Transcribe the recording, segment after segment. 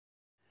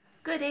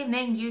Good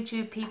evening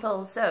YouTube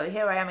people. So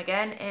here I am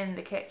again in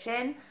the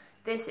kitchen.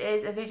 This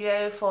is a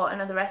video for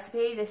another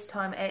recipe. This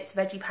time it's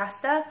veggie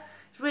pasta.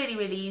 It's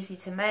really easy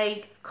to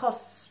make,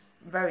 costs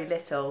very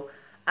little,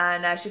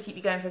 and should keep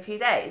you going for a few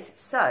days.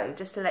 So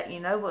just to let you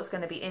know what's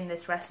going to be in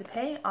this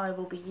recipe, I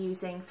will be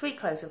using 3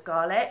 cloves of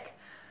garlic,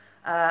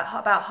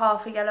 about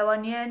half a yellow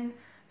onion,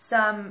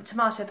 some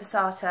tomato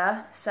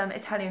passata, some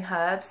Italian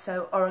herbs,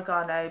 so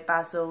oregano,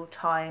 basil,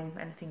 thyme,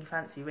 anything you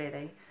fancy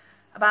really.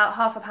 About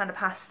half a pound of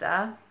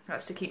pasta.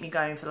 That's to keep me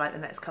going for like the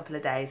next couple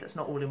of days. That's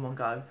not all in one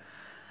go.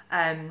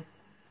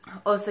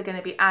 Also going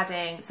to be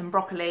adding some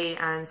broccoli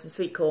and some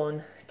sweet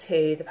corn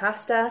to the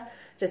pasta,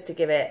 just to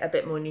give it a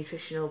bit more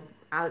nutritional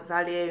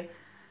value.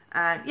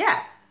 And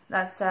yeah,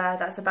 that's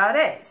about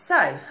it.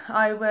 So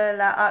I will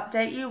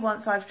update you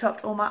once I've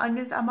chopped all my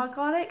onions and my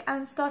garlic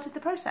and started the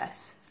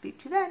process. Speak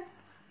to you then.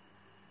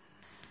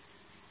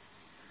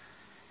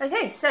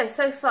 Okay,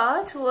 so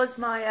far towards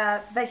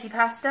my veggie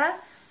pasta,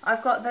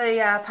 I've got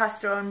the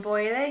pasta on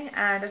boiling,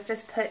 and I've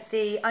just put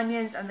the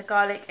onions and the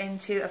garlic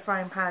into a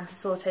frying pan to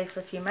saute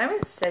for a few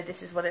moments. So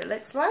this is what it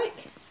looks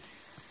like.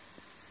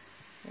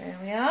 There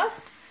we are.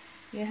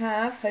 You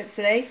have,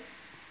 hopefully,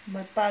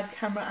 my bad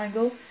camera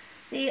angle,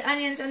 the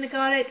onions and the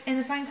garlic in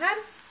the frying pan,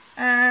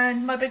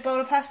 and my big bowl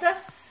of pasta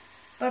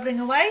bubbling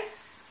away.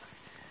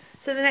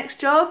 So the next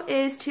job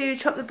is to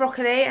chop the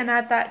broccoli and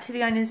add that to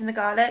the onions and the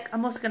garlic.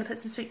 I'm also going to put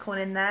some sweet corn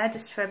in there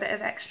just for a bit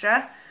of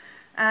extra.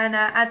 And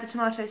add the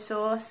tomato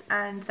sauce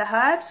and the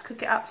herbs,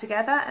 cook it up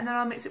together, and then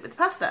I'll mix it with the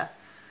pasta.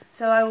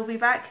 So I will be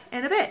back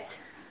in a bit.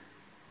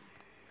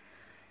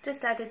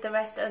 Just added the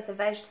rest of the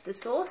veg to the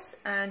sauce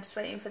and just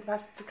waiting for the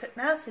pasta to cook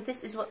now. So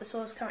this is what the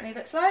sauce currently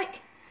looks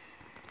like.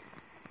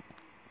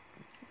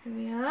 Here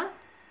we are.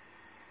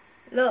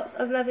 Lots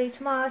of lovely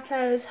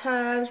tomatoes,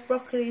 herbs,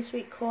 broccoli,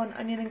 sweet corn,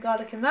 onion and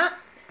garlic in that.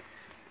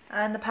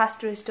 And the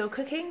pasta is still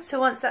cooking, so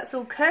once that's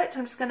all cooked,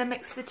 I'm just going to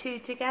mix the two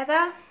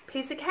together.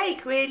 Piece of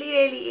cake,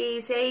 really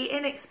easy,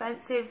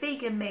 inexpensive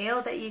vegan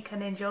meal that you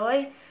can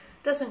enjoy.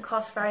 Doesn't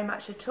cost very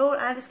much at all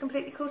and is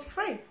completely cruelty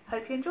free.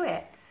 Hope you enjoy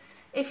it.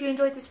 If you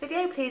enjoyed this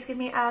video, please give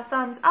me a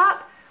thumbs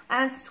up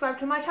and subscribe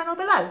to my channel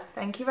below.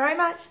 Thank you very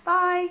much.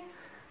 Bye.